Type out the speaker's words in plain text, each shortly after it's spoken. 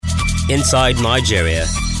Inside Nigeria,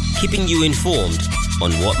 keeping you informed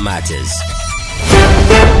on what matters.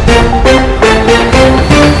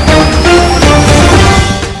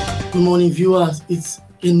 Good morning, viewers. It's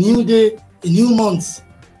a new day, a new month.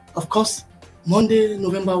 Of course, Monday,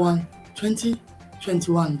 November 1,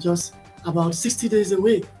 2021, just about 60 days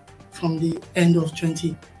away from the end of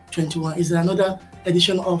 2021. Is another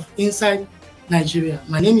edition of Inside Nigeria.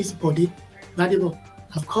 My name is Bode Badebo.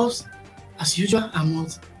 Of course, as usual, I'm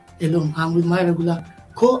not alone. I'm with my regular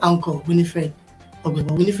co-anchor, Winifred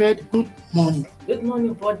Ogbebo. Winifred, good morning. Good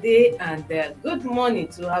morning, Bode, and good morning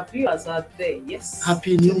to our viewers out there. Yes.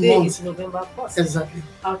 Happy new Today month. is November 1st. Exactly.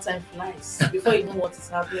 How time flies. Before you know what is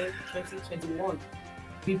happening, 2021 will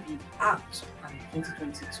be out and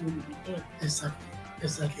 2022 will be in.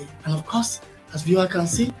 Exactly. And of course, as viewer can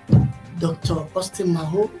see, Dr. Austin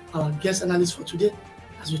Maho, our guest analyst for today,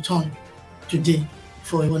 has returned today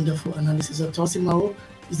for a wonderful analysis. Dr. Austin Maho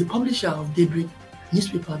is the publisher of DAYBREAK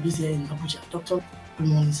newspaper based here in Abuja. Doctor, good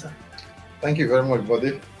morning, sir. Thank you very much,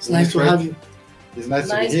 buddy. It's nice to have you. It's nice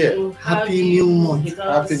to be here. Happy new month.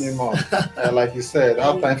 Happy new month. Like you said,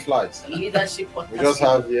 how time flies. Leadership podcast. We just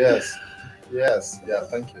have, yeah,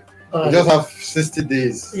 thank you. All We right. just have 60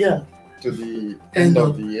 days Yeah. to the end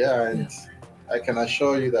of the year, and I can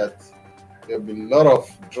assure you that there'll be a lot of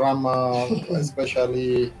drama,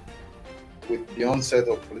 especially with the onset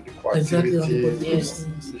of political Exactly. activity. Yes.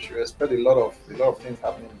 You should expect a lot of things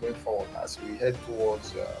happening going forward as we head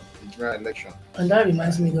towards the general election. And that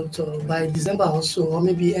reminds me, Doctor, by December also, or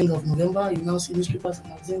maybe end of November, you now see newspapers and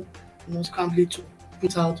magazines, scrambling to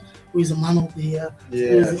put out who is the man of the year, who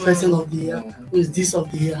is the person of the year, who is this of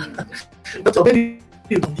the year. Doctor, maybe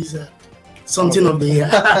this something of the year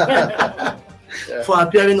for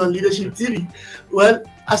appearing on Leadership TV. Well,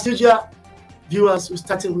 as usual, viewers, we're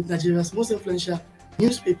starting with Nigeria's most influential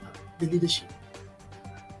newspaper, The Leadership.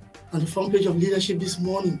 On the front page of Leadership this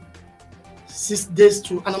morning, 6 days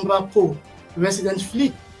to Anambra poll, residents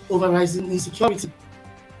flee over rising insecurity.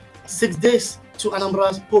 6 days to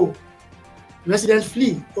Anambra's poll, residents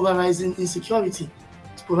flee over rising insecurity.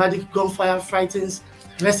 Sporadic gunfire frightens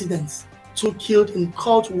residents. 2 killed in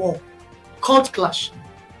court clash.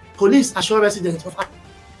 Police assure residents of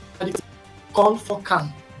call for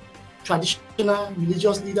calm. Traditional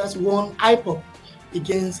religious leaders warn IPOB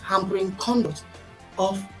against hampering conduct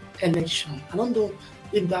of election. I don't know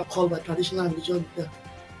if that call by traditional religious leader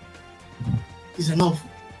is enough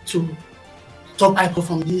to stop IPOB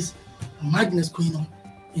from this madness going on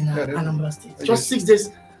in Anambra State. Just 6 days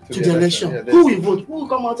to the election. Who will vote? Who will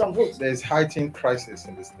come out and vote? There's heightened crisis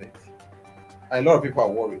in the state. A lot of people are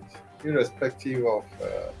worried, irrespective of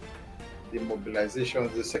the mobilization,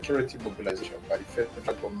 the security mobilization by the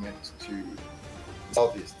federal government to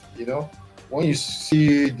Southeast. When you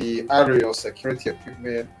see the array of security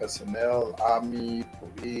equipment, personnel, army,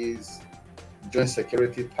 police, joint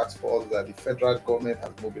security task force that the federal government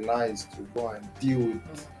has mobilized to go and deal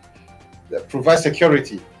with, provide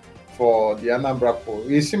security for the Anambra poll,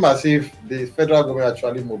 it seems as if the federal government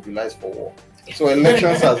actually mobilized for war. So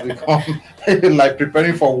elections has become like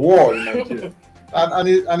preparing for war in Nigeria.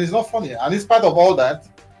 And it's not funny. And in spite of all that,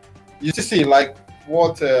 you see like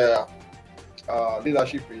what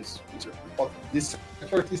leadership is reporting. This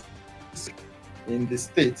security in the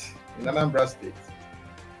state, in Anambra State,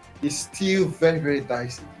 is still very, very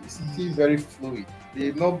dicey. It's still very fluid.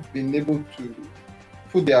 They've not been able to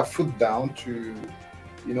put their foot down to,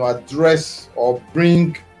 address or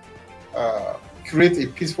create a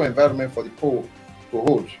peaceful environment for the poll to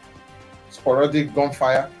hold. Sporadic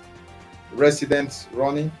gunfire, residents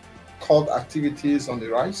running, cult activities on the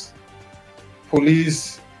rise.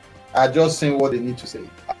 Police are just saying what they need to say,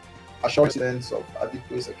 assure residents of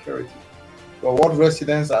adequate security. But what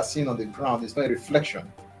residents are seeing on the ground is not a reflection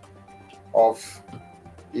of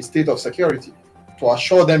a state of security to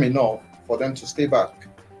assure them enough for them to stay back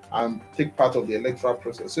and take part of the electoral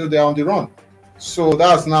process. So they're on the run. So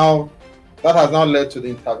that has now led to the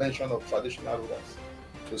intervention of traditional rulers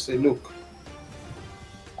to say, look,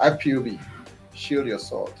 IPOB, shield your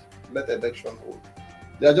sword, let the election hold.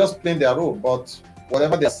 They are just playing their role, but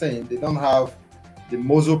whatever they are saying, they don't have the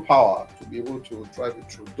muzzle power to be able to drive it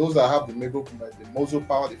through. Those that have the muzzle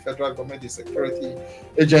power, the federal government, the security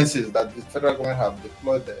agencies that the federal government have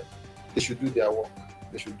deployed there, they should do their work.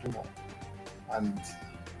 They should do more. And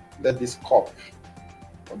let this cop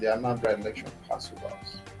of the Anambra election pass over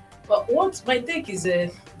us. But what my take is,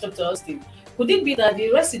 Dr. Austin, could it be that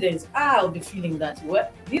the residents are of the feeling that, well,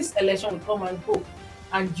 this election will come and go,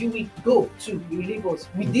 and you will go to, you leave us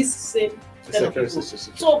with this same set of people.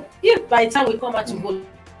 So if by the time we come out to vote,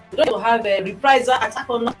 we don't have a reprisal attack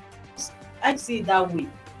on us, I see it that way.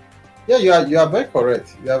 Yeah, you are very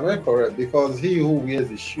correct. You are very correct because he who wears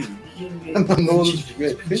the shoe knows where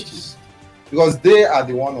it pinches. Because they are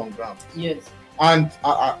the one on ground. Yes. And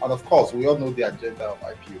of course, we all know the agenda of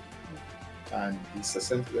IPO and the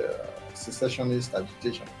secessionist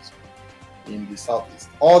agitations in the southeast.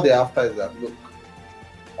 All they're after is that, look,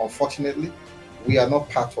 unfortunately, we are not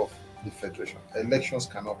part of the federation. Elections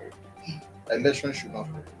cannot hold. Elections should not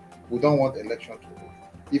hold. We don't want election to hold.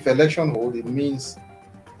 If election hold, it means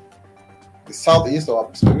the southeast, or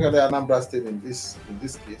specifically Anambra State in this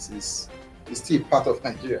case, is still part of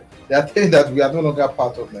Nigeria. They are saying that we are no longer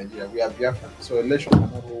part of Nigeria. We are Biafran. So election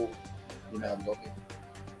cannot hold in our domain.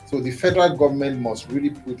 So the federal government must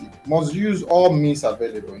really must use all means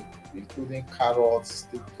available, including carrots,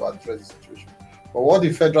 to address the situation. But what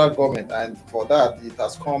the federal government, and for that it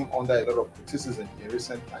has come under a lot of criticism in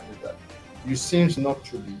recent times, is that you seems not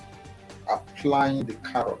to be applying the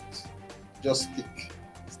carrots, just stick,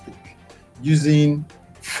 using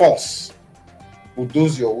force,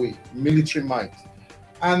 bulldoze your way, military might.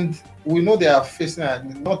 And we know they are facing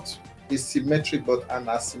not a symmetric but an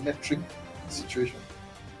asymmetric situation.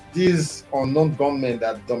 These unknown gunmen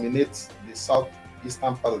that dominate the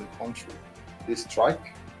southeastern part of the country, they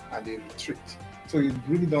strike and they retreat. So you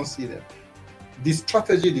really don't see them. The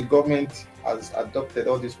strategy the government has adopted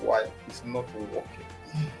all this while is not working.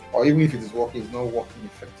 Or even if it is working, it's not working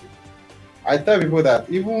effectively. I tell people that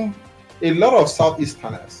even a lot of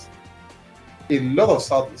Southeasterners,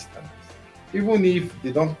 even if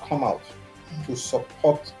they don't come out to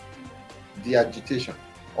support the agitation,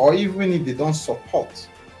 or even if they don't support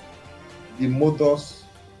the modus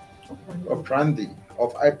operandi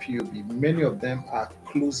of IPOB, many of them are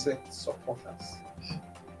closet supporters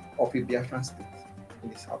of a Biafran state in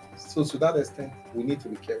the southeast. So to that extent, we need to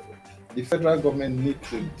be careful. The federal government needs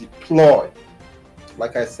to deploy,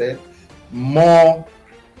 like I said, more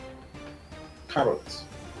carrots.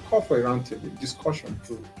 Call for a roundtable discussion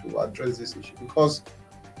to address this issue. Because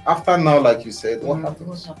after now, like you said, what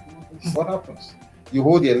happens? What happens? You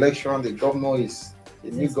hold the election, the new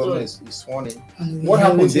governor is sworn in. And What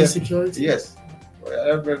happens there? Security. Yes.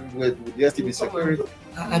 With the STB security.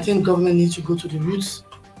 I think government needs to go to the roots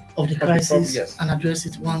of the crisis and address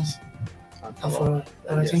it once and for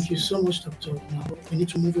all. Thank you so much, Doctor. Now, we need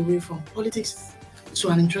to move away from politics to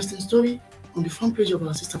an interesting story on the front page of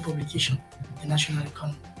our sister publication, The National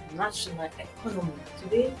Economy. National Economy.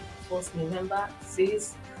 Today, 1st November,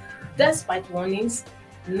 says, despite warnings,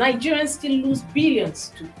 Nigerians still lose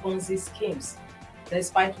billions to Ponzi schemes.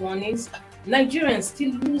 Despite warnings, Nigerians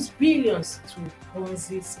still lose billions to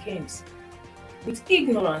Ponzi schemes. With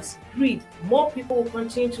ignorance, greed, more people will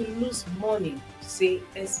continue to lose money, say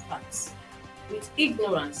experts. With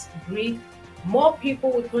ignorance, greed, more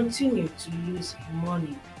people will continue to lose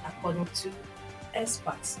money, according to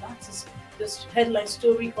experts. That is this headline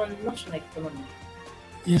story on national economy.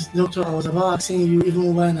 Yes, Doctor, I was about asking you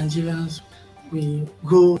even why Nigerians we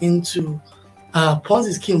go into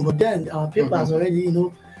Ponzi scheme, but then our paper has already,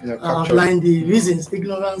 outlined the reasons.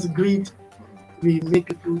 Ignorance, greed, we make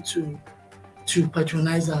people to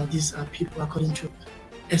patronize these people, according to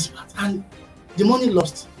experts. And the money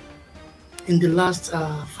lost in the last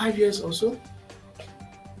 5 years or so,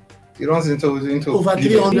 it runs into over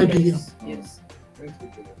 300 billion. Yes.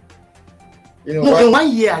 In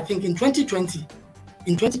 1 year, I think in 2020.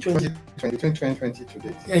 In 2020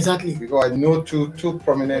 today. Exactly. Because I know two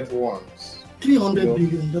prominent ones. 300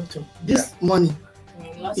 billion, Doctor. This money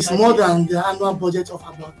is more than the annual budget of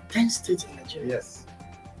about 10 states in Nigeria. Yes.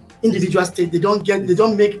 Individual states, they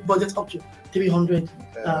don't make budgets up to 300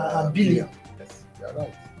 billion. Yes, you're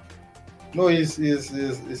right. No, it's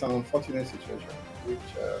an unfortunate situation,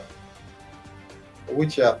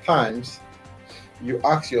 which at times you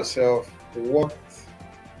ask yourself, what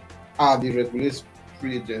are the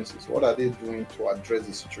regulatory agencies? What are they doing to address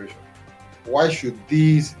the situation? Why should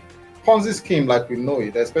these Ponzi scheme, like we know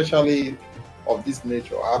it, especially of this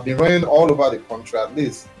nature, have been running all over the country at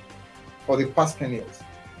least for the past 10 years?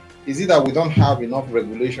 Is it that we don't have enough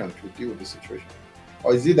regulation to deal with the situation?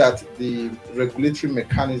 Or is it that the regulatory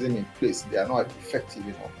mechanism in place, they are not effective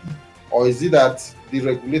enough? Or is it that the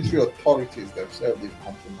regulatory authorities themselves, they've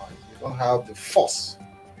compromised? They don't have the force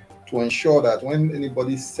to ensure that when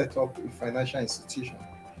anybody set up a financial institution,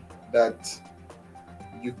 that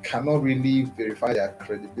you cannot really verify their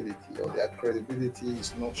credibility, or their credibility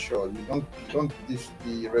is not sure.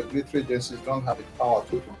 The regulatory agencies don't have the power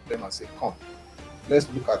to them and say, come, let's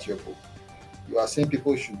look at your book. You are saying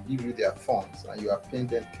people should give you their funds, and you are paying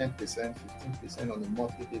them 10%, 15% on a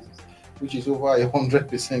monthly basis, which is over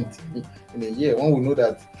 100% in a year. When we know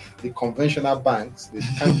that the conventional banks, they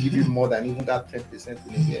can't give you more than even that 10%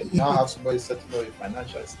 in a year. You now have somebody setting up a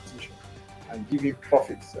financial institution and giving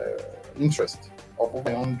profits, interest of over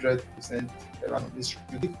 100% around. It's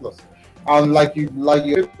ridiculous. And like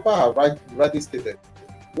your paper have rightly stated,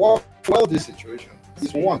 what fuels this situation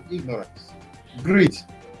is one, ignorance, greed,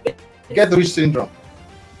 get rich syndrome.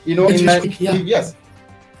 You know, in Nigeria,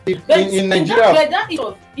 that issue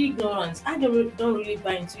of ignorance, I don't really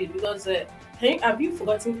buy into it, because have you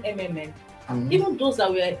forgotten MMM? Mhm. Even those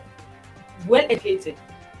that were well educated,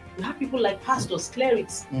 you have people like pastors,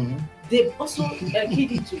 clerics. They also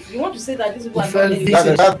keyed into. You want to say that these people are not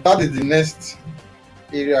educated? that is the next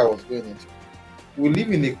area I was going into. We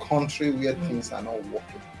live in a country where things are not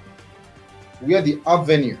working, where the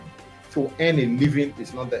avenue to earn a living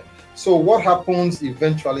is not there. So what happens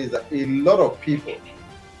eventually is that a lot of people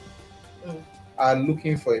are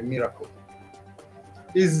looking for a miracle.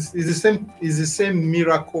 Is the same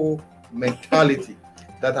miracle mentality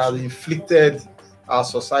that has inflicted our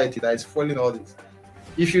society, that is fueling all this.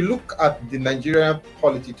 If you look at the Nigerian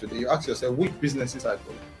polity today, you ask yourself, which businesses are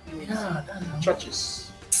going?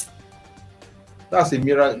 Churches. That's a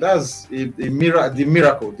miracle. That's the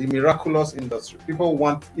miraculous industry. People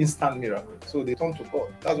want instant miracle, so they turn to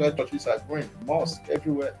God. That's why churches are growing, mosques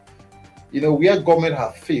everywhere. You know, where government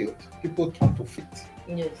have failed, people turn to faith.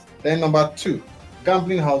 Yes. Then number two,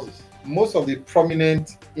 gambling houses. Most of the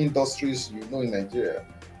prominent industries you know in Nigeria,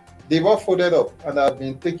 they've all folded up and have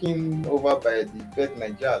been taken over by the bad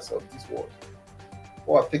Nigerians of this world,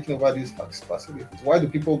 who are taking over these facilities. Why do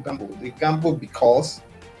people gamble? They gamble because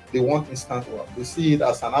they want instant wealth. They see it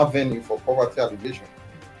as an avenue for poverty alleviation.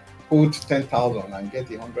 Put 10,000 and get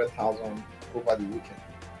 100,000 over the weekend.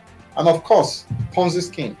 And of course, Ponzi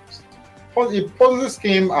schemes. Ponzi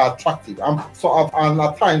schemes are attractive, and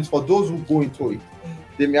at times for those who go into it,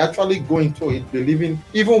 they may actually go into it believing,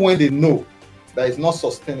 even when they know that it's not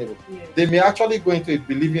sustainable, they may actually go into it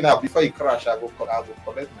believing that before it crash, I will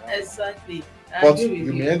collect my money. Exactly. But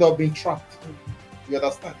you may end up being trapped. You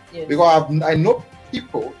understand? Yes. Because I know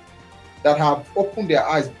people that have opened their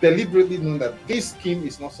eyes, deliberately knowing that this scheme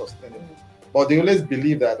is not sustainable. But they always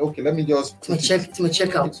believe that, okay, let me just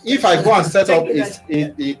check out. If I go and set up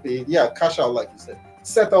a cash out, like you said,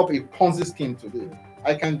 set up a Ponzi scheme today,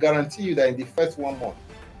 I can guarantee you that in the first 1 month,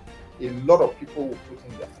 a lot of people will put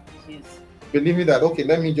in their hands. Yes. Believing that, okay,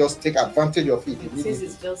 let me just take advantage of it. Since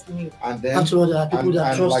it's just new. And then After all, there are people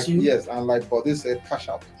that trust like, you. Yes, and like Body said, cash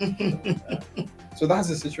out. So that's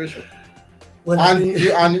the situation. Well,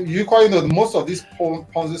 and you call, most of these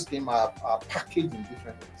Ponzi schemes are packaged in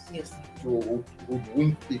different ways. Yes. To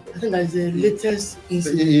win people. I think that is the latest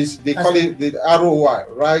incident. They call it the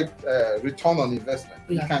ROI, right? Return on investment.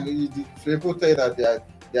 Yeah. People tell you that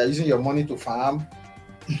they are using your money to farm.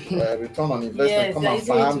 Return on investment. Yes, come and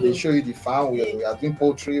farm. They show you the farm. We are doing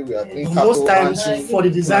poultry. We are doing cattle. Most times, ranching. for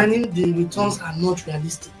the designing, the returns are not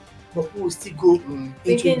realistic. But people will still go into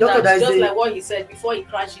Thinking it. Doctor, that just like what he said, before he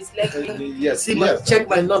crashes, let me check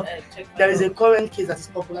my luck. There is luck. a current case that is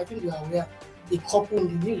popular. I think you are aware. A couple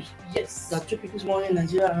in the news Yes. that took people's money in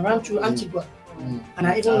Nigeria and ran through Antigua. Mm. And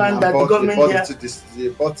I even learned that the government they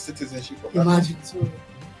bought citizenship of that. Imagine. So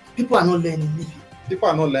people are not learning. Maybe. People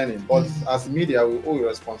are not learning, but as media, we owe a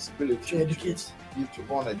responsibility To educate. to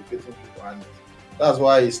go on educating people, and that's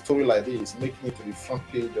why a story like this, making it to the front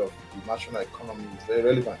page of the national economy, is very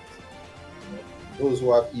relevant. Those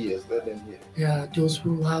who have ears, let them hear. Yeah, those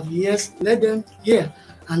who have ears, let them hear.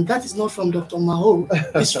 And that is not from Dr. Maho,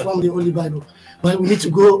 it's from the Holy Bible. But we need to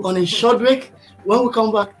go on a short break. When we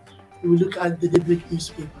come back, we will look at the DAYBREAK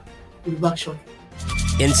newspaper. We'll be back shortly.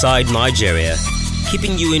 Inside Nigeria,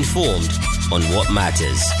 keeping you informed on what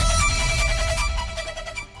matters.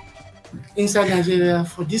 Inside Nigeria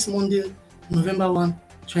for this Monday, November 1,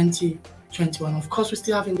 2021. Of course, we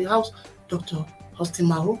still have in the house Dr. Austin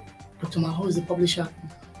Maho. Dr. Maho is the publisher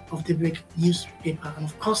of the DAYBREAK newspaper. And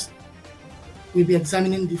of course, we'll be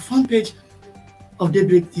examining the front page of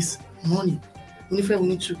DAYBREAK this morning. We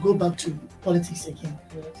need to go back to politics again.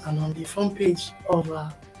 Yes. And on the front page of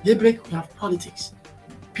DAYBREAK, we have politics.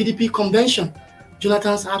 PDP Convention,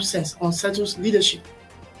 Jonathan's absence unsettles leadership.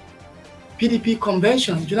 PDP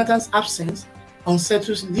Convention, Jonathan's absence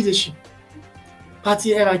unsettles leadership.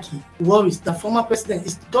 Party hierarchy worries that former president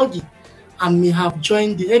is dodgy and may have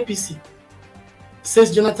joined the APC.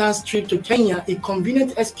 Says Jonathan's trip to Kenya a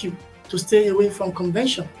convenient excuse to stay away from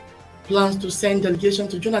convention. Plans to send delegation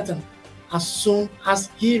to Jonathan as soon as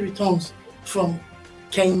he returns from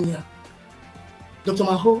Kenya. Dr.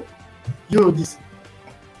 Maho, You wrote this.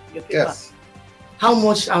 Your paper. Yes. How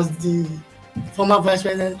much has the former vice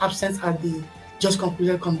president absent at the just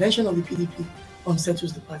concluded convention of the PDP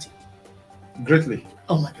unsettles the party? Greatly.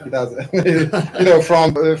 Oh my It God.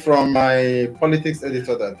 has, from my politics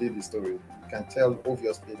editor that did the story, you can tell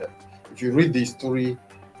obviously that if you read the story,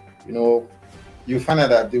 you find out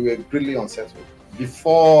that they were greatly unsettled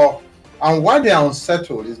before. And why they are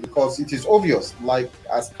unsettled is because it is obvious, like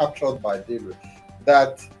as captured by DAYBREAK,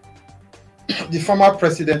 that the former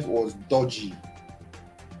president was dodgy.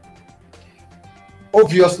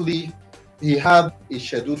 Obviously, he had a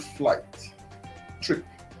scheduled trip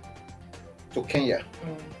to Kenya,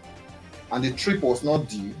 and the trip was not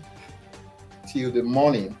due till the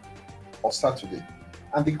morning of Saturday,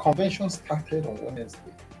 and the convention started on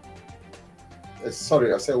Wednesday.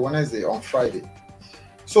 Sorry, I said Wednesday, on Friday.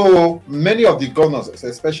 So many of the governors,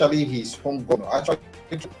 especially his home governor, actually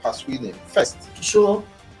to persuade him first To show up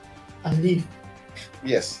and leave.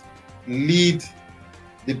 Yes, lead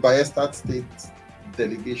the Bayelsa State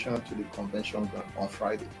delegation to the convention ground on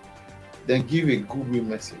Friday. Then give a goodwill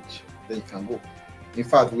message. Then you can go. In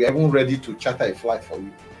fact, we are even ready to charter a flight for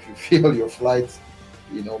you. If you feel your flight,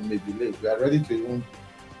 may be late, we are ready to even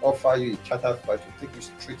offer you a charter flight to take you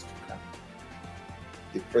straight to Kenya.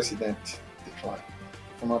 The president declined.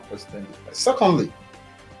 The former president declined. Secondly,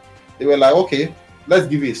 they were like, okay, let's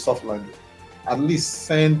give you a soft landing. At least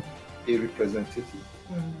send a representative,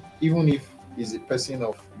 even if he's a person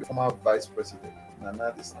of the former vice president,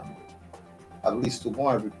 Nana Adesanya, at least to go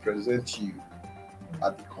and represent you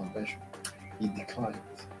at the convention. He declined.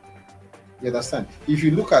 You understand? If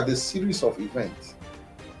you look at the series of events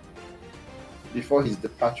before his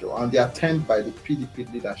departure and the attempt by the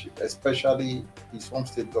PDP leadership, especially his home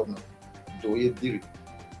state governor, DAYBREAK,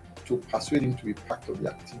 to persuade him to be part of the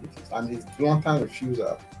activities, and his blatant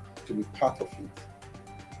refusal to be part of it,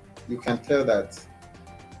 you can tell that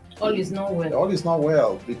all is not well. All is not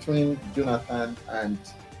well between Jonathan and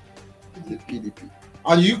the PDP.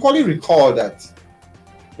 And you equally recall that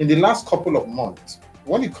in the last couple of months,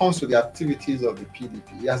 when it comes to the activities of the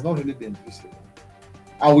PDP, he has not really been visible.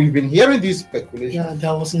 And we've been hearing these speculations. Yeah,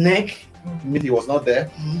 there was NEC. He was not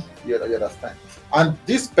there. You understand? And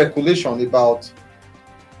this speculation about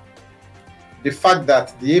the fact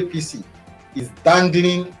that the APC is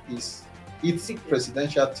dangling its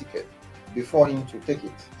presidential ticket before him to take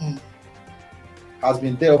it has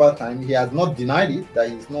been there over time. He has not denied it, that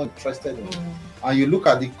he's not interested in it. And you look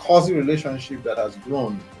at the causal relationship that has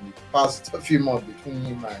grown in the past few months between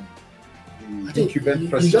him and the incumbent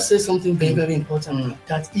president. You just said something very, very important,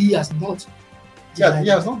 that he has not denied. He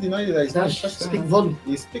has not denied it. That he's not interested. Speak volume.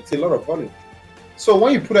 He speaks a lot of volume. So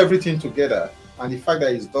when you put everything together, and the fact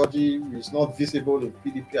that he's dodgy, he's not visible in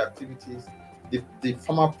PDP activities, the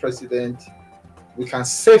former president, we can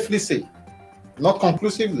safely say, not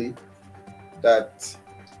conclusively, that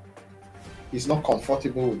he's not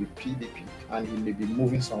comfortable with the PDP and he may be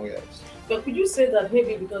moving somewhere else. But could you say that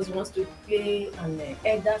maybe because he wants to play an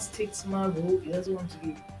elder statesman role, he doesn't want to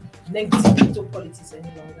be linked into politics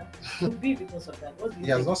any longer? Could be because of that. What do you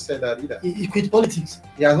think? Has not said that either. He quit politics.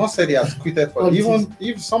 He has not said he has quitted politics. Even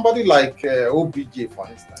if somebody like OBJ, for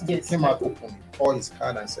instance, he came out openly, tore his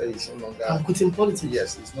card and said he's no longer... I'm quitting politics.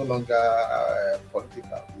 Yes, he's no longer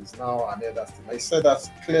political. He's now an elder statesman. He said that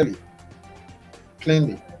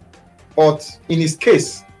plainly. But in his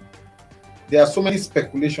case, there are so many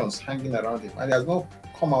speculations hanging around him, and he has not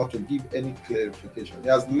come out to give any clarification. He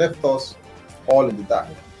has left us all in the dark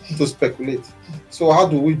to speculate. So how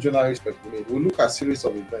do we generally speculate? We look at a series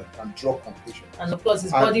of events and draw conclusions. And of course,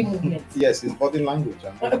 his body movement. Yes, his body language.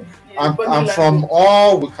 And from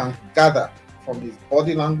all we can gather from his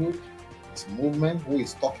body language, his movement, who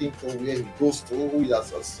he's talking to, where he goes to, who he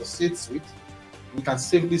associates with, we can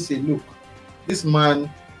safely say, look, this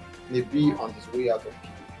man may be on his way out of PDP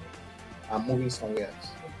and moving somewhere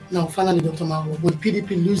else. Now, finally, Dr. Mao, would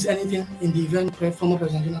PDP lose anything in the event where former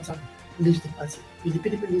President Jonathan leaves the party? Will the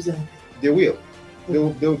PDP lose anything? They will. They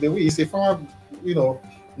will. It's a former,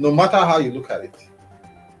 no matter how you look at it,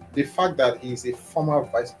 the fact that he's a former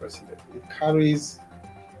vice president, it carries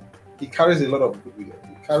a lot of goodwill.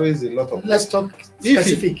 It carries a lot of... Let's talk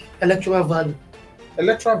specific electoral value.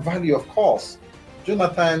 Electoral value, of course.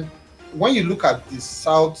 Jonathan, when you look at the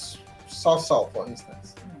South, for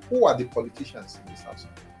instance, who are the politicians in the South?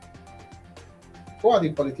 Who are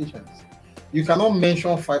the politicians? You cannot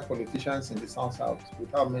mention 5 politicians in the South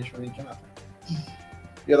without mentioning Jonathan.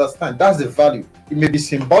 You understand? That's the value. It may be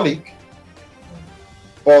symbolic,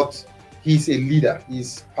 but he's a leader.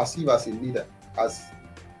 He's perceived as a leader, as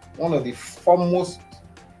one of the foremost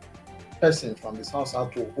person from the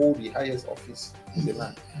south to hold the highest office in the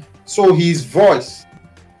land. So his voice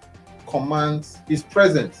commands, his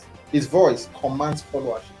presence, his voice commands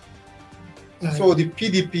followership. Right. So the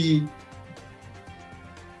PDP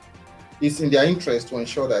is in their interest to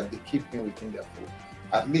ensure that they keep him within their fold,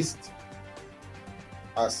 at least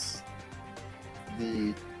as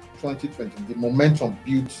the 2020, the momentum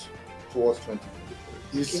builds towards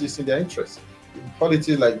 2023. It's in their interest.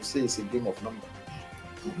 Politics, like you say, is a game of numbers.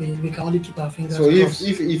 We can only keep our fingers crossed. So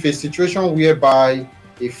if a situation whereby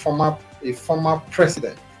a former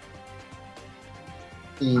president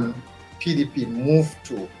in PDP moved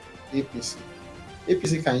to APC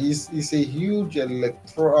can is a huge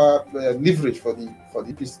electoral leverage for the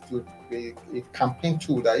APC to a campaign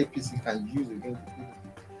tool that APC can use against the PDP.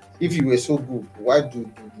 If you were so good, why do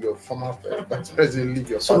your former president leave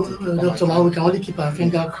your party? So, Dr. Mao, we can only keep our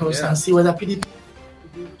finger crossed and see whether PDP will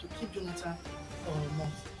be able to keep Jonathan or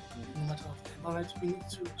not, no matter what. All right, we need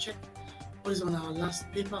to check what is on our last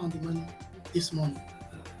paper on the menu this morning.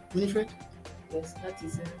 Winifred? Yes, that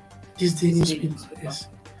is this day newspaper. Yes.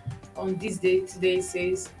 On this day, today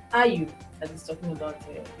says Ayu, that is talking about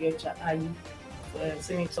Yocha Ayu,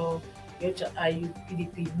 Senator Yocha Ayu,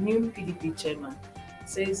 PDP, new PDP chairman,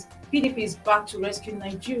 says PDP is back to rescue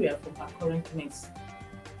Nigeria from her current mess.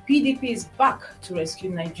 PDP is back to rescue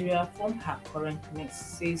Nigeria from her current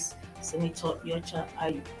mess, says Senator Yocha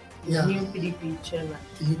Ayu, new PDP chairman.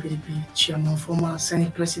 The new PDP chairman, former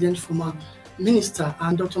Senate president, former minister,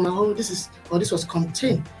 and Dr. Maho, this was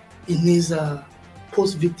contained in his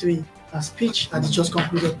post-victory speech at the just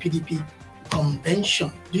concluded PDP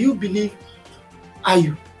convention. Do you believe,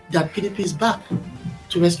 Ayu, that PDP is back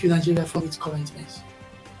to rescue Nigeria from its current mess?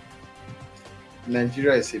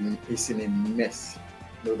 Nigeria is in a mess,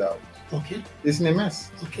 no doubt. Okay. It's in a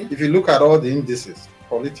mess. Okay. If you look at all the indices,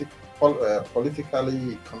 politically,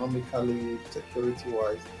 economically,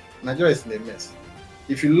 security-wise, Nigeria is in a mess.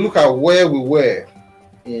 If you look at where we were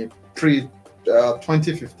in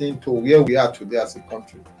pre-2015 to where we are today as a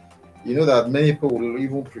country, you know that many people will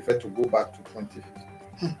even prefer to go back to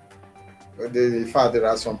 2015. In fact, there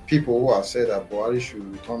are some people who have said that Buhari should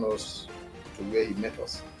return us to where he met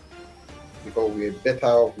us, because we were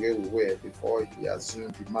better where we were before he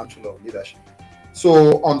assumed the mantle of leadership.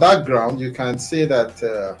 So on that ground, you can say that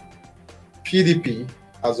PDP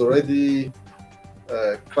has already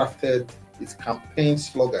crafted its campaign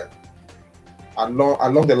slogan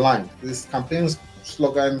along the line. This campaign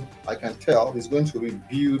slogan, I can tell, is going to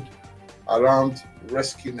rebuild around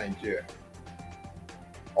Rescue Nigeria.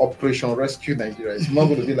 Operation Rescue Nigeria. It's not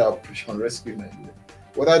going to be like Operation Rescue Nigeria.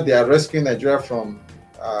 Whether they are rescuing Nigeria from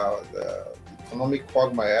the economic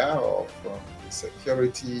quagmire or from the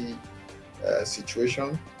security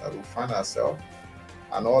situation that we find ourselves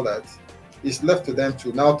and all that, it's left to them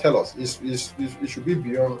to now tell us. It should be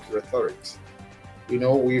beyond rhetoric. You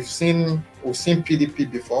know, we've seen PDP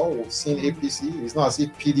before, we've seen APC. It's not as if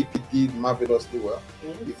PDP did marvelously well.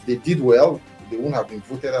 If they did well, they wouldn't have been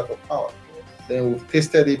voted out of power. Then we've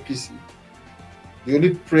tasted APC. The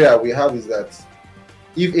only prayer we have is that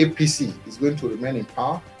if APC is going to remain in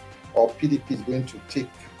power, or PDP is going to take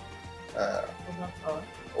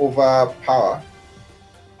over power,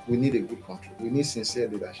 we need a good country. We need sincere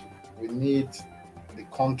leadership. We need the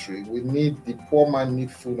country. We need the poor man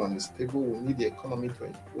need food on his table. We need the economy to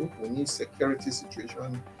improve. We need security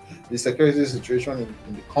situation. The security situation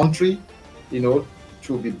in the country, you know,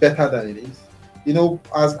 to be better than it is. You know,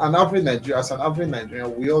 as an average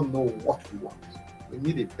Nigerian, we all know what we want. We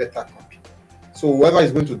need a better country. So whoever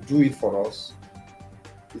is going to do it for us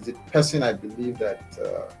is the person I believe that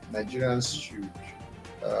Nigerians should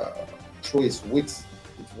throw its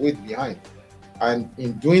weight behind. And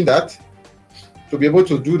in doing that, to be able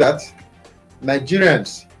to do that,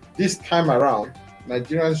 Nigerians, this time around,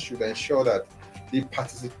 Nigerians should ensure that they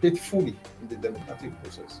participate fully in the democratic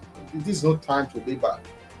process. This is no time to lay back.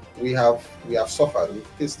 We have suffered.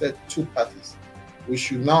 We've tasted two parties. We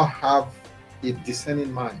should now have a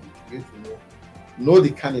discerning mind to be able to know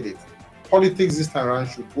the candidate. Politics this time around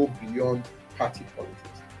should go beyond party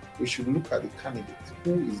politics. We should look at the candidate.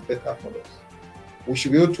 Who is better for us? We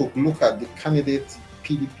should be able to look at the candidate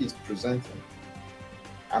PDP is presenting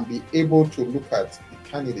and be able to look at the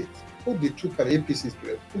candidate. Put the two APCs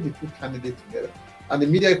together, put the two candidates together. And the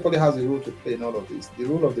media equally has a role to play in all of this. The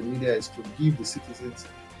role of the media is to give the citizens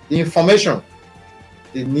the information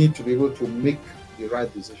they need to be able to make the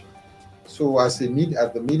right decision. So as the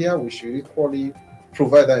media, we should equally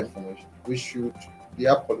provide that information. We should be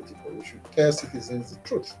apolitical. We should tell citizens the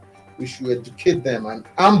truth. We should educate them and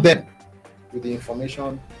arm them with the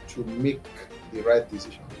information to make the right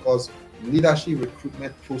decision. Because leadership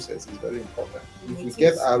recruitment process is very important. If we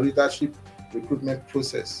get our leadership recruitment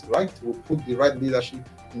process right, we'll put the right leadership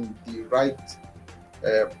in the right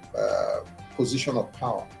position of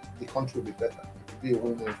power, the country will be better. It will be a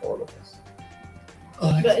win-win for all of us.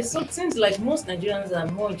 But it seems like most Nigerians are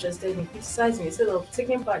more interested in criticizing instead of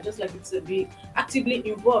taking part, just like it's be actively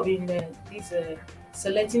involved in this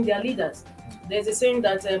selecting their leaders. There's a saying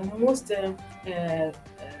that most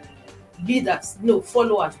leaders, no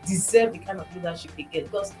followers, deserve the kind of leadership they get.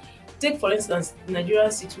 Because take for instance the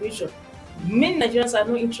Nigerian situation, many Nigerians are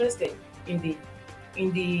not interested in the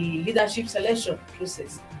leadership selection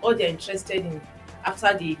process. All they're interested in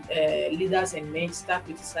after the leaders and men start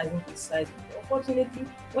criticizing. Unfortunately,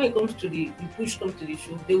 when it comes to the push comes to the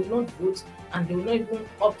show, they will not vote and they will not even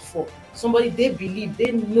opt for somebody they believe,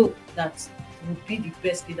 they know that will be the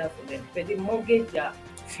best leader for them. But they mortgage their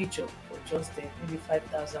future for just maybe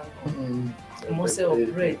 5,000 a morsel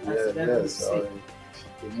of bread, as the Bible say.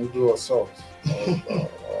 A mudu or salt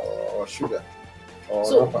or sugar.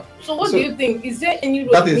 So what do you think? Is there any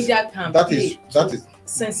role the media can play to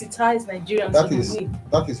sensitize Nigerians?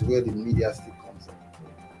 That is where the media still comes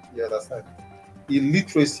in. You understand?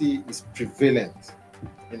 Illiteracy is prevalent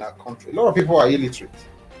in our country. A lot of people are illiterate.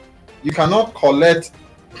 You cannot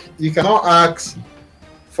ask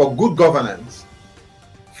for good governance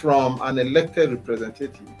from an elected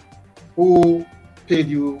representative who paid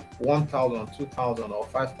you 1,000, 2,000 or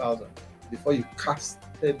 5,000 before you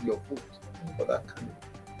casted your vote for that candidate.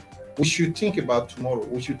 We should think about tomorrow.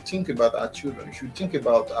 We should think about our children. We should think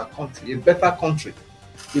about our country, a better country,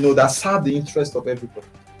 that serves the interest of everybody,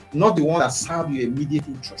 not the one that serves your immediate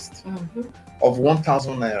interest of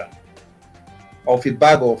 1,000 naira, of a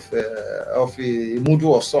bag of a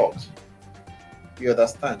mudu of salt. You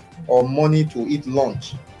understand? Or money to eat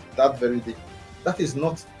lunch that very day. That is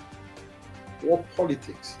not what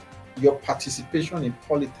politics, your participation in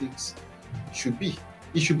politics should be.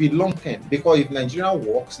 It should be long term, because if Nigeria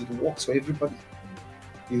works, it works for everybody.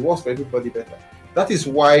 It works for everybody better. That is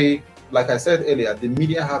why, like I said earlier, the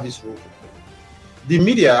media have its role to play. The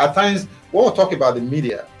media, at times, when we talk about the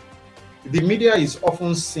media is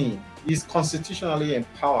often seen, is constitutionally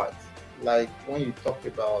empowered. Like when you talk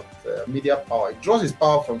about media power, it draws its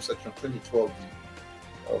power from Section 2012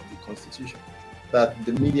 of the Constitution, that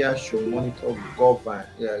the media should monitor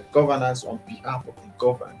governance on behalf of the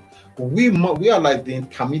governed. We are like the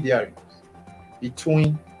intermediary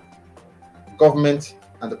between government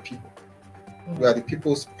and the people. We are the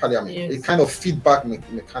people's parliament, a kind of feedback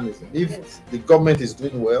mechanism. If the government is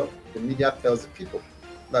doing well, the media tells the people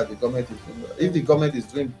that the government is doing well. If the government is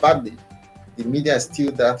doing badly, the media is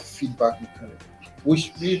still that feedback mechanism.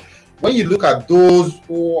 When you look at those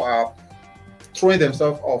who are throwing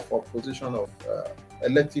themselves off for position of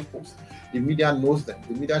elective posts, the media knows them.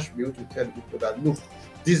 The media should be able to tell the people that, look,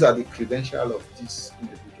 these are the credentials of this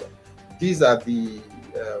individual. These are the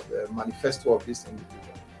manifesto of this individual.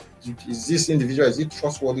 Is this individual, is it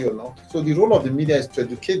trustworthy or not? So the role of the media is to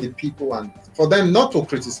educate the people, and for them not to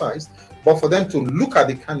criticize, but for them to look at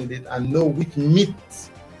the candidate and know which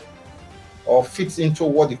meets or fits into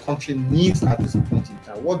what the country needs at this point in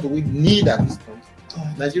time. What do we need at this point?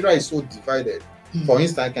 Nigeria is so divided. For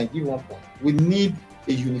instance, I can give one point. We need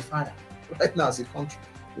a unifier right now as a country.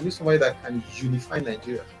 We need somebody that can unify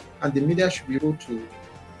Nigeria, and the media should be able to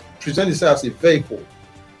present itself as a vehicle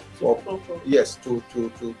for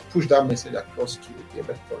to push that message across to the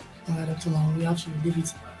electorate. All right, Dr. Mao, we have to leave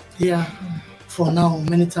it here for now.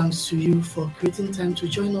 Many thanks to you for creating time to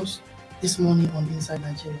join us this morning on Inside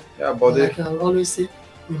Nigeria. Yeah, but like I always say,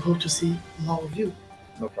 we hope to see more of you.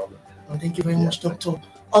 No problem. Well, thank you very much, Dr.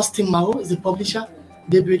 Austin Mao is the publisher,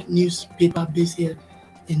 Daybreak newspaper based here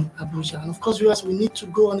in Abuja. And of course, viewers, we need to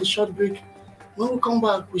go on a short break. When we come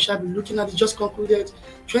back, we shall be looking at the just concluded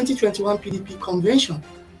 2021 PDP Convention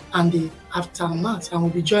and the aftermath, and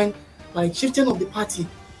we'll be joined by chieftain of the party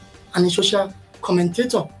and a social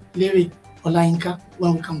commentator, Larry Olayinka,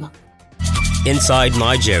 when we come back. Inside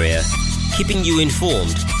Nigeria, keeping you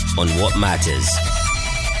informed on what matters.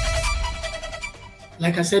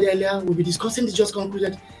 Like I said earlier, we'll be discussing the just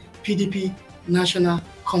concluded PDP National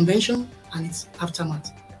Convention and its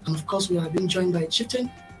aftermath. And of course, we are being joined by a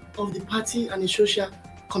chieftain of the party and a social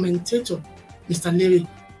commentator, Mr. Larry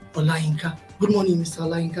Olayinka. Good morning, Mr.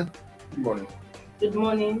 Olayinka. Good morning. Good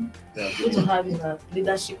morning. Yeah, good to have you in our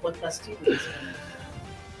leadership podcast too. Good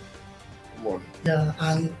morning. Yeah,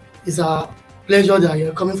 and it's a pleasure that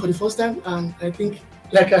you're coming for the first time. And I think,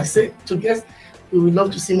 like I said to guests, we would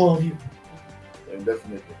love to see more of you. Yeah,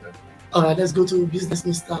 definitely. All right, let's go to business,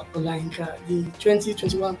 Mr. Olayinka. The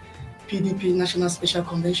 2021 PDP National Special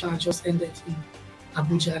Convention has just ended in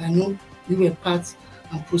Abuja, and I know you were part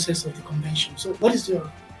and process of the convention. So what is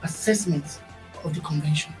your assessment of the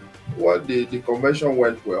convention? Well, the convention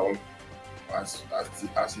went well as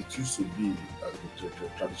it used to be, the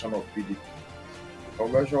tradition of PDP. The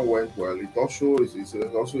convention went well. It also is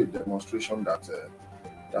also a demonstration that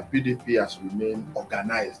that PDP has remained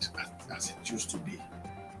organized as it used to be.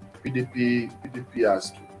 PDP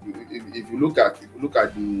has, if you look at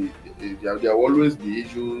there will always be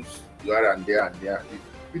issues here and there and there.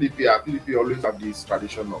 PDP always have this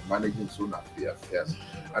tradition of managing its own affairs,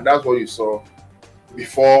 and that's what you saw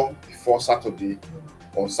before Saturday,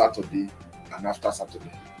 on Saturday, and after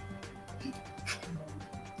Saturday.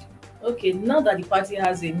 Okay, now that the party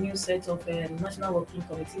has a new set of National Working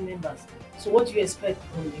Committee members, so what do you expect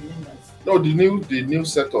from the members? No, the new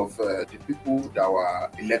set of the people that were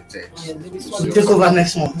elected to take over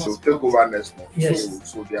next month. So take over next month. Yes.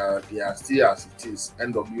 So they are still as it is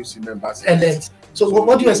NWC members elect. So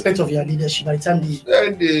what do you expect of your leadership by the time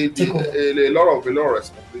take over? A lot of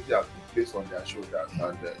responsibility has been placed on their shoulders.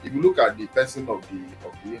 And if you look at the person of the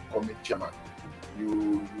incoming chairman,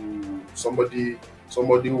 somebody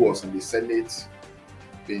who was in the Senate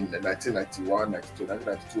in 1991,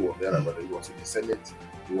 1992 or thereabout, he was in the Senate.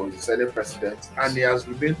 He was the Senate president, and he has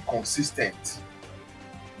remained consistent.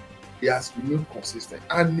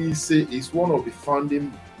 And he's one of the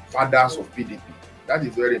founding fathers of PDP. That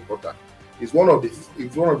is very important. He's one of the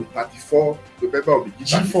 34 member of the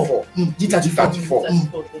G34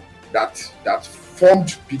 that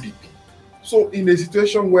formed PDP. So in a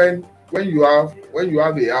situation when you have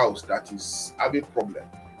a house that is having problem,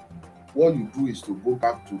 what you do is to go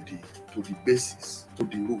back to the basis, to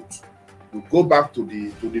the roots. You go back to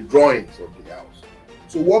the drawings of the house.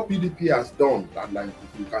 So what PDP has done, and like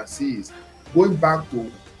you can see, is going back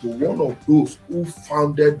to one of those who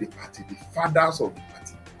founded the party, the fathers of the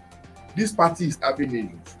party. This party is having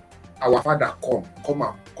issues. Our father come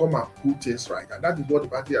and put things right, and that is what the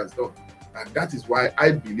party has done. And that is why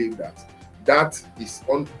I believe that is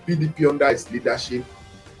on PDP under its leadership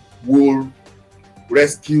will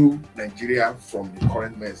rescue Nigeria from the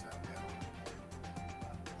current mess.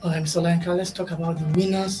 Mr. Lanka, let's talk about the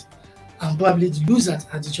winners and probably the losers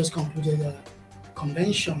at the just concluded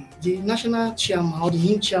convention. The national chairman or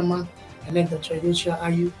the chairman, elect Dr. Edochie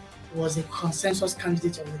Ayu, was a consensus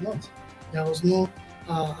candidate of the North. There was no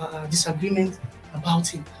disagreement about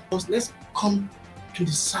him. But let's come to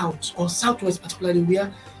the South or Southwest, particularly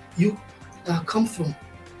where you come from.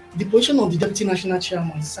 The position of the deputy national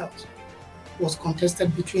chairman in South was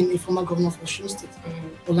contested between a former governor of Osun State,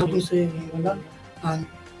 Olagunsoye, and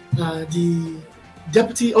the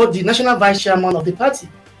deputy or the national vice chairman of the party,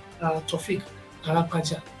 Taofeek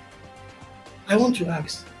Arapaja. I want to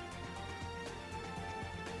ask,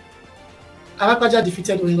 Arapaja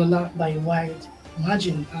defeated Oyinlola by a wide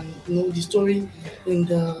margin, and the story in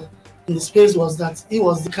the space was that he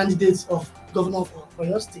was the candidate of governor of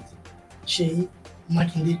Oyo State, Seyi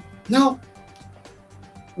Makinde. Now,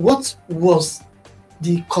 what was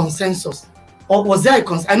the consensus, or was there a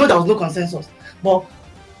consensus? I know there was no consensus, but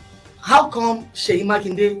how come Seyi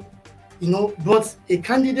Makinde, brought a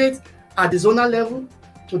candidate at the zonal level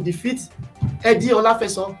to defeat Eddie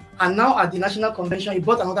Olafeso, and now at the national convention he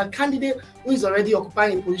brought another candidate who is already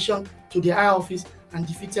occupying a position to the higher office and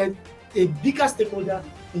defeated a bigger stakeholder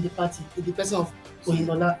in the party, in the person of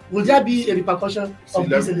Oyinlola? Will there be a repercussion of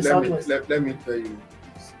this in the Southwest? Let me tell you,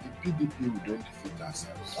 the PDP we don't defeat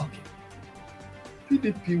ourselves. Okay.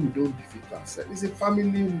 PDP we don't defeat ourselves. It's a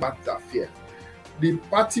family matter affair. The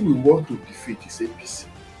party we want to defeat is APC.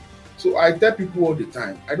 So I tell people all the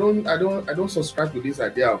time, I don't subscribe to this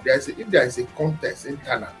idea of if there is a contest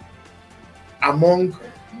internal among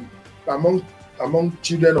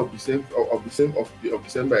children of the same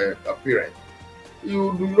parent,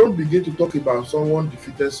 you don't begin to talk about someone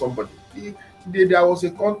defeated somebody. There was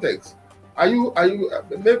a context.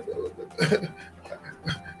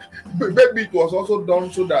 Maybe it was also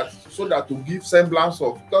done so that to give semblance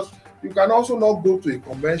of, because you can also not go to a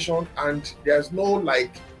convention and there's no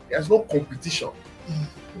competition.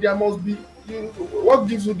 There must be. What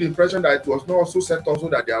gives you the impression that it was not also set also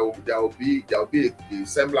that there will be a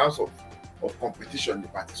semblance of competition in the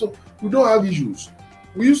party? So we don't have issues.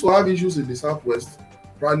 We used to have issues in the Southwest,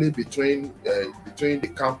 probably between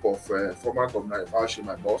the camp of former Governor Ifeanyi,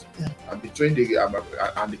 my boss, and between the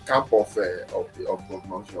camp of Governor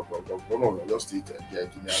of Oyo State,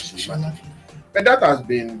 engineer. But that has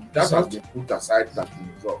been put aside, that has been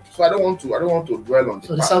resolved. So I don't want to dwell on.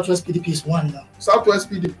 So the Southwest PDP is one now. Southwest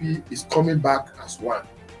PDP is coming back as one,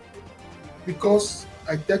 because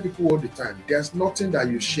I tell people all the time, there's nothing that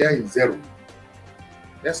you share in zero.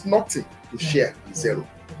 There's nothing to share in zero.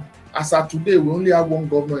 As of today, we only have one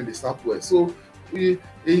governor in the southwest. So Seyi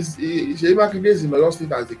Makinde is in Oyo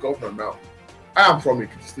State as the governor now. I am from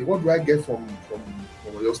Ekiti State. What do I get from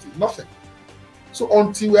Oyo State? Nothing. So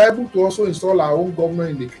until we are able to also install our own governor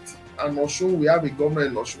in Ekiti and Osun, we have a governor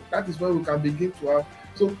in Osun. That is when we can begin to have.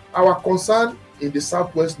 So our concern in the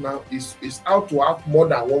southwest now is how to have more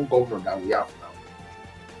than one governor that we have now.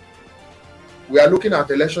 We are looking at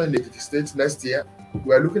election in Ekiti State next year.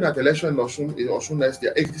 We are looking at election in Osun next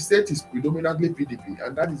year. Ekiti State is predominantly PDP,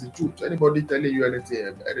 and that is the truth. Anybody telling you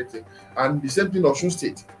anything. And the same thing Osun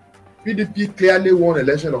State. PDP clearly won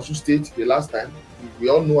election in Osun State the last time. We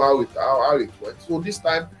all know how it went. So this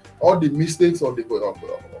time, all the mistakes of that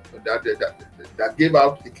gave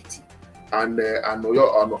out Ekiti and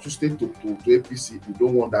Osun State to APC, we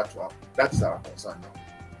don't want that to happen. That is our concern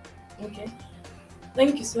now. Okay.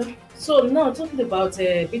 Thank you, sir. So now talking about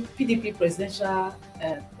PDP presidential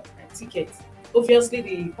ticket, obviously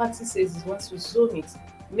the party says it wants to zone it,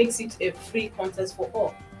 makes it a free contest for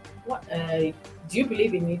all. What do you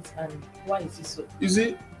believe in it, and why is it so? You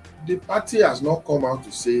see, the party has not come out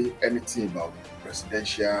to say anything about the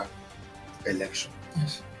presidential election.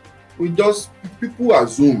 Yes. People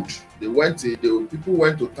assumed people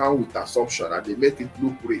went to town with assumption and they make it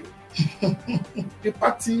look real.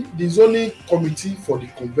 The zoning committee for the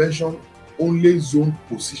convention only zoned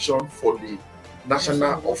position for the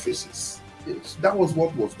national offices. Yes, that was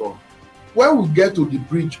what was done. When we get to the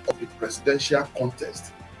bridge of the presidential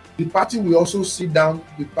contest, the party will also sit down,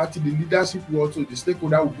 the leadership will also, the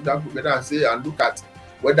stakeholder will put that together and look at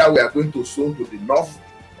whether we are going to zone to the north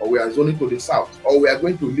or we are zoning to the south, or we are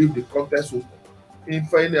going to leave the contest open.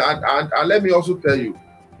 And let me also tell you,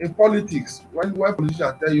 in politics, when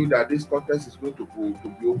politicians tell you that this contest is going to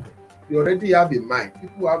be open, they already have a mind.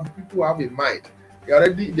 People have a mind.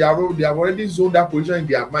 They have already zoned that position in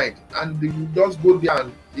their mind, and they will just go there.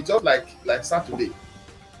 And it's just like Saturday,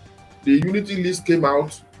 the unity list came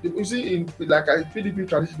out. You see, in like a PDP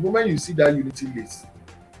tradition, the moment you see that unity list,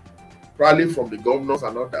 probably from the governors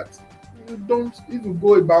and all that, if you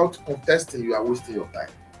go about contesting, you are wasting your time.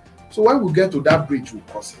 So when we get to that bridge, we'll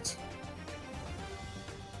cross it.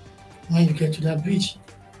 When you get to that bridge,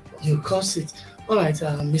 you cross it. All right,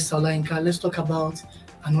 Mr. Olainka, let's talk about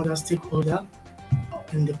another stakeholder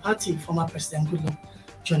in the party, former President Goodluck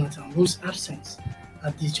Jonathan, whose absence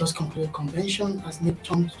at the just concluded convention has made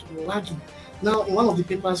Trump lagging. Now, in one of the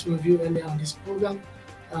papers we reviewed earlier on this program,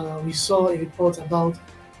 we saw a report about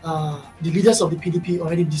the leaders of the PDP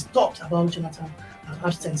already disturbed about Jonathan's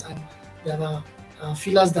absence, and there are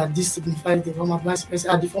feelers that this signifies the former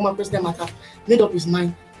president might have made up his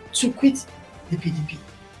mind to quit the PDP.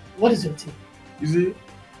 What is your take? You see,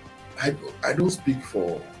 I don't speak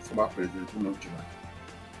for former President Goodluck Jonathan,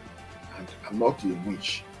 and I'm not a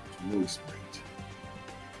witch to know his mind.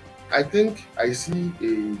 I think I see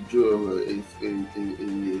a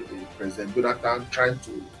President Jonathan trying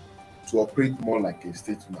to operate more like a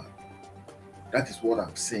statesman. That is what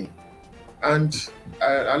I'm saying. And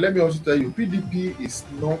let me also tell you, PDP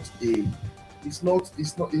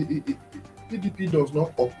PDP does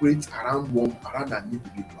not operate around an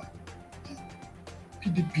individual.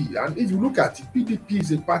 PDP, and if you look at it, PDP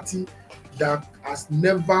is a party that has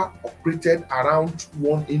never operated around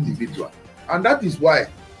one individual, and that is why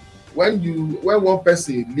when one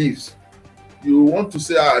person leaves, you want to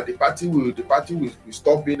say the party will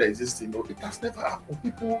stop being existing. No, it has never happened.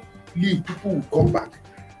 People leave, people will come back.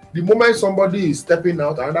 The moment somebody is stepping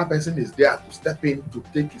out, another person is there to step in to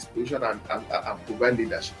take his position and provide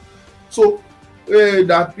leadership. So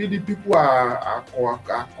that PDP people are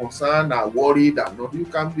concerned, are worried, and not,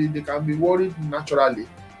 they can be worried naturally.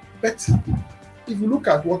 But if you look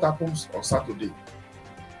at what happens on Saturday,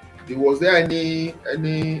 was there any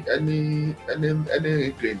inkling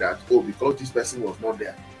that because this person was not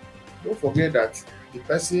there? Don't forget that the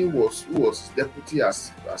person who was deputy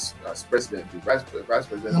as president, the vice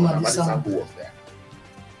president, Amadi Sambo was there.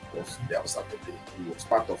 Was there on Saturday. He was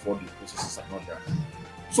part of all the processes and all that.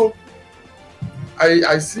 So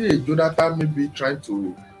I see a Jonathan maybe trying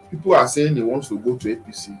to. People are saying he wants to go to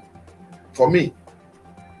APC. For me,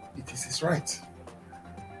 it is his right.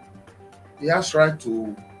 He has right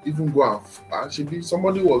to even go and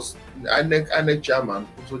somebody was INEC chairman,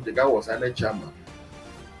 so the guy was INEC chairman.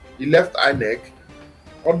 He left INEC.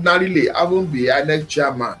 Ordinarily, I won't be INEC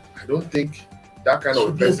chairman. I don't think that kind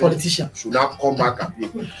of person should now come back and be a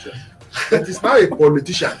politician. But he's now a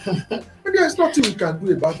politician. But there's nothing we can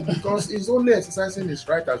do about it because he's only exercising his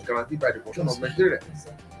right as guaranteed by the Constitution of Nigeria.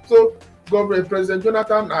 So, President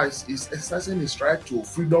Jonathan is exercising his right to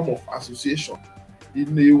freedom of association. He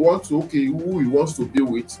may want to, okay, who he wants to be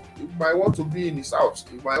with. He might want to be in his house.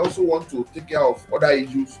 He might also want to take care of other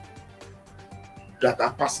issues that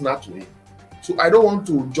are personal to him. So I don't want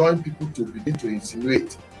to join people to begin to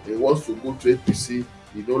insinuate he wants to go to APC,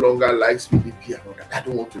 he no longer likes PDP and all that. I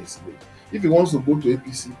don't want to insinuate. If he wants to go to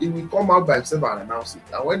APC, he will come out by himself and announce it.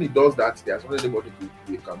 And when he does that, there's not anybody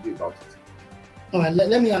who can do about it. All right,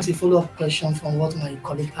 let me ask a follow-up question from what my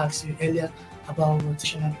colleague asked you earlier about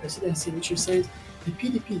rotational presidency, which you said the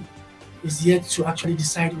PDP is yet to actually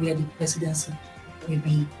decide where the presidency will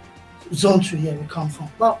be zoned to, here we come from.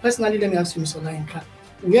 Well, personally, let me ask you, Mr. Olayinka,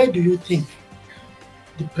 where do you think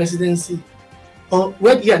the presidency, or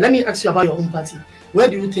where, let me ask you about your own party. Where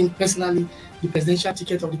do you think personally the presidential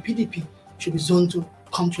ticket of the PDP should be zoned to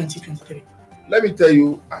come 2023? Let me tell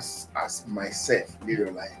you, as myself,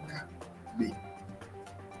 Mr. Olayinka, me,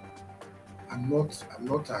 I'm not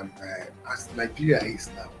as Nigeria is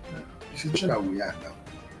now, the situation that we are now,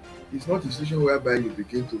 it's not a situation whereby you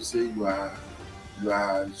begin to say you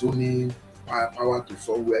are zoning power to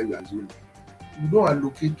somewhere you are zoning. You don't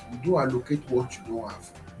allocate what you don't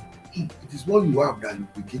have. It is what you have that you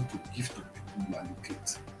begin to give to people you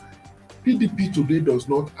allocate. PDP today does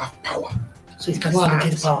not have power. So it cannot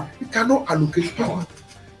allocate power. It cannot allocate power.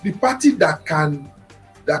 The party that can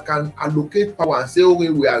allocate power and say, okay,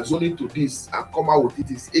 we are zoning to this and come out with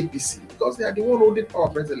it is APC, because they are the one holding power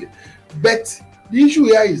presently. But the issue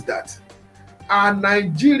here is that are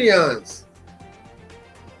Nigerians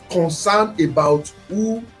concerned about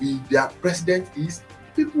who their president is?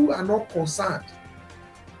 People are not concerned.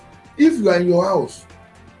 If you are in your house,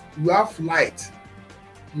 you have light,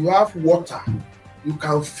 you have water, you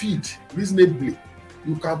can feed reasonably,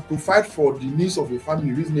 you can provide for the needs of a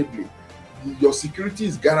family reasonably, your security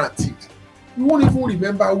is guaranteed. You won't even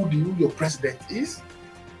remember who your president is.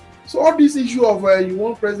 So all this issue of you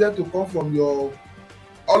want president to come from your,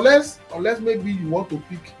 unless maybe you want to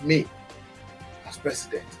pick me as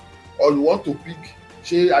president, or you want to pick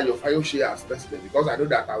Shey Ayofayo Shey as president, because I know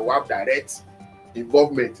that I will have direct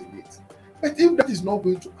involvement in it. But if that is not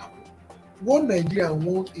going to happen, what Nigeria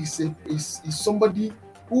wants is somebody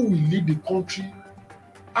who will lead the country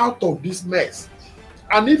out of this mess.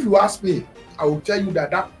 And if you ask me, I will tell you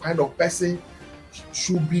that kind of person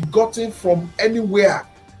should be gotten from anywhere.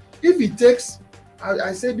 If it takes,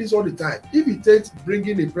 I say this all the time, if it takes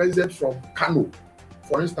bringing a president from Kano,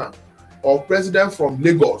 for instance, or president from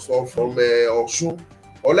Lagos, or from Osun,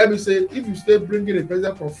 or let me say, if you stay bringing a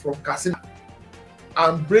president from Katsina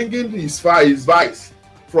and bringing his vice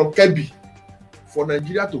from Kebbi, for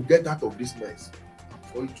Nigeria to get out of this mess, I'm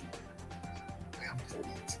for it. I am for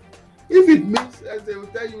it. If it means, as they will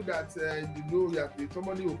tell you that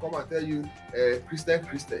somebody will come and tell you Christian,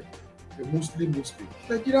 a Muslim.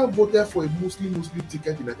 Nigeria voted for a Muslim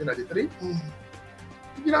ticket in 1993.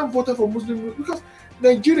 Nigeria voted for Muslim because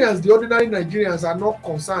Nigerians, the ordinary Nigerians, are not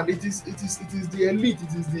concerned. It is the elite,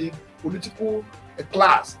 it is the political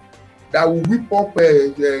class that will whip up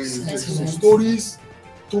stories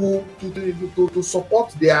to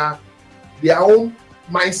support their own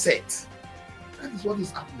mindset. That is what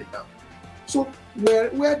is happening now. So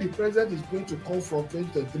where the president is going to come from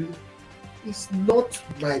 2023 is not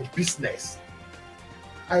my business.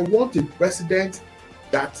 I want a president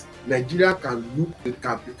that Nigeria can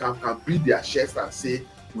beat their chest and say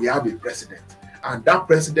we have a president, and that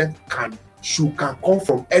president can come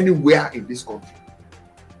from anywhere in this country.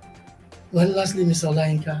 Well, lastly, Mr.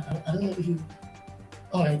 Olayinka, I don't know if you.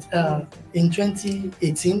 All right. In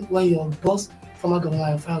 2018, when your boss, former Governor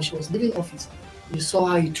Ayofayo, was leaving office, you saw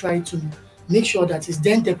how he tried to make sure that his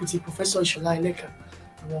then deputy, Professor Ishola Eleka,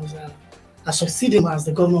 was succeeding as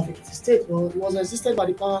the governor of Ekiti State. Well, it was assisted by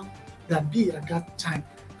the power that be at that time.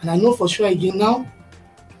 And I know for sure again now,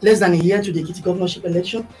 less than a year to the Ekiti governorship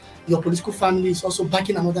election, your political family is also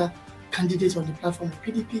backing another candidate on the platform of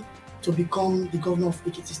PDP to become the governor of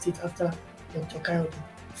Ekiti State after Dr. Kayode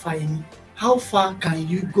Fayemi. How far can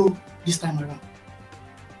you go this time around?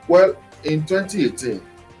 Well, in 2018,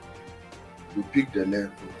 we picked the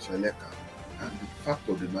name Professor Eleka, and the fact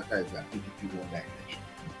of the matter is that PDP won that election.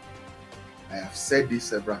 I have said this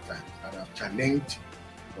several times, and I've challenged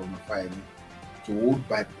Dr. Fayemi to hold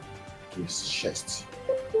Bible to his chest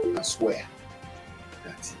and swear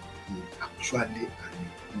that he actually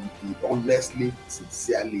and he honestly,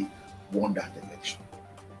 sincerely won that election.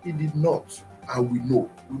 He did not, and we know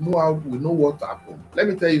what happened. Let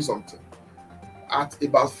me tell you something. At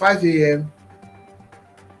about 5 a.m.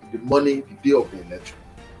 in the morning, the day of the election,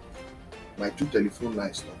 my 2 telephone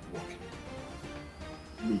lines stopped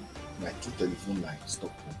working. My 2 telephone lines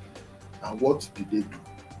stopped working. And what did they do?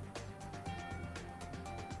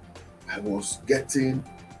 I was getting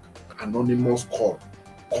anonymous call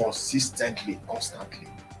consistently, constantly.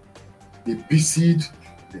 They busied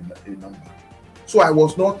the number. So I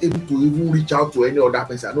was not able to even reach out to any other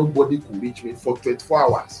person. Nobody could reach me for 24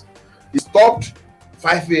 hours. It stopped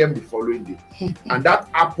 5 a.m. the following day. And that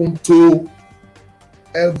happened to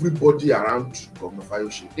everybody around Governor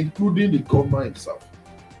Fayose, including the governor himself.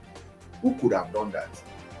 Who could have done that?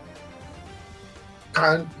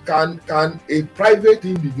 Can a private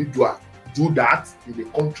individual do that in the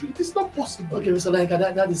country? It is not possible. Okay, so like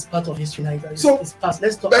that is part of history now. So it's past.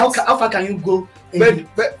 Let's talk. How far can you go in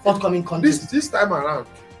the forthcoming contest? This time around,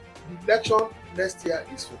 the election next year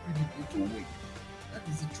is for PDP to win. That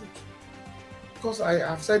is the truth. Because I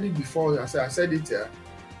have said it before. I said it here.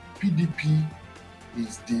 PDP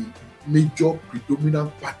is the major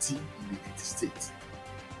predominant party in the United States.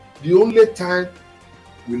 The only time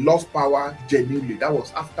we lost power genuinely, that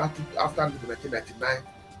was after 1999,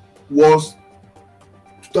 was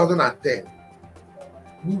 2010.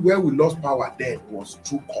 Where we lost power then was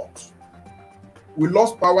through court. We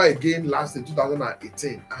lost power again last in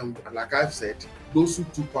 2018, and like I've said, those who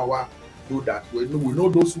took power know that. We know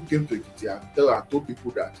those who came to Ekiti and told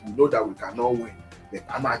people that we know that we cannot win.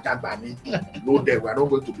 Know that we are not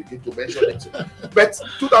going to begin to mention it. But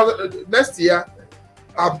next year,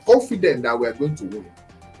 I'm confident that we are going to win.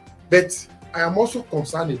 But I am also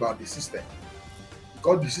concerned about the system,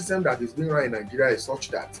 because the system that is being run in Nigeria is such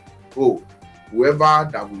that whoever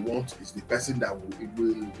that we want is the person that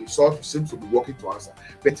we seems to be working to answer.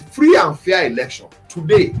 But free and fair election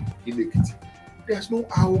today in Ekiti, there's no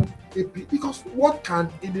how, because what can,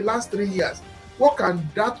 in the last 3 years, what can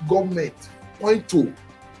that government point to?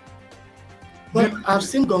 Well, I've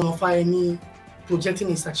seen Governor Fayose projecting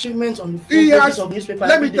his achievements on the front pages of newspaper.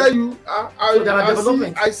 Let me tell you,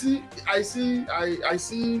 I see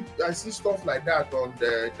stuff like that on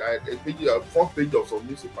the front page of some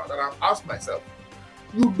newspaper, and I've asked myself,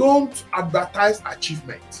 you don't advertise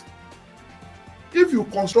achievement. If you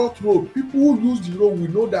construct road, people who use the road will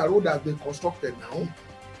know that road has been constructed now.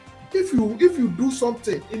 If you do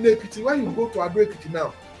something in Ekiti, when you go to Ado Ekiti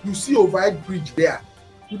now, you see overhead bridge there.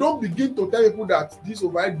 You don't begin to tell people that this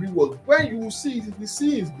overhead bridge was. When you see it, the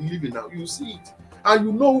seeing is believing now. You see it, and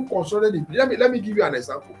you know who constructed it. Let me give you an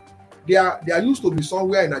example. There used to be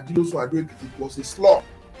somewhere in Ajiloso Ado Ekiti. It was a slum,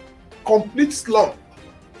 complete slum.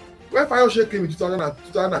 When Fayose came in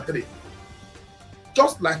 2003,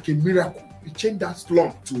 just like a miracle, he changed that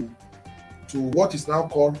slum to what is now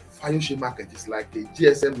called Fayose Market. It's like a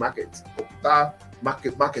GSM market, computer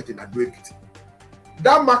market in Ado Ekiti.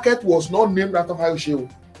 That market was not named after Fayose.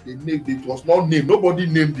 It was not named. Nobody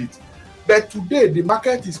named it. But today, the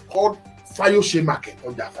market is called Fayose Market,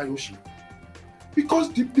 or the Fayose.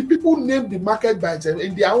 Because the people name the market by itself,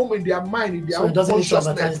 in their home, in their mind, in their own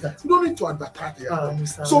consciousness. You don't need to advertise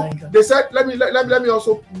it. So they said, let me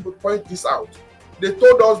also point this out. They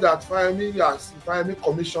told us that Fayose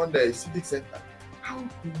commissioned the civic center. How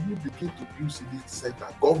do you begin to build civic center?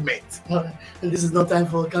 Government. And this is not time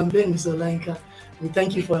for a campaign, Mr. Olayinka. We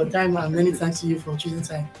thank you for your time, and many thanks to you for choosing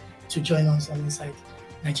time to join us on Inside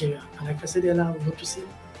Nigeria. And like I said earlier, we hope to see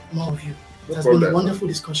more of you. It has been a wonderful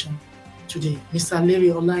discussion today. Mr. Larry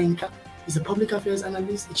Olayinka is a public affairs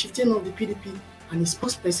analyst, a chieftain of the PDP, and a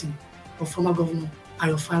spokesperson of former Governor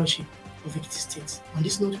Ayo Fayose of Ekiti State. On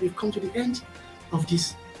this note, we've come to the end of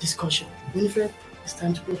this discussion. Winifred, it's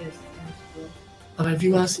time to go. Our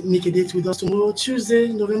viewers, make a date with us tomorrow, Tuesday,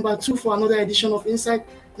 November 2, for another edition of Inside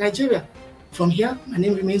Nigeria. From here, my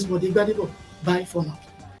name remains Bode Gbadebo. Bye for now.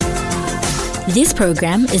 This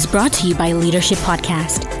program is brought to you by Leadership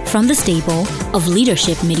Podcast from the stable of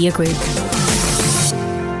Leadership Media Group.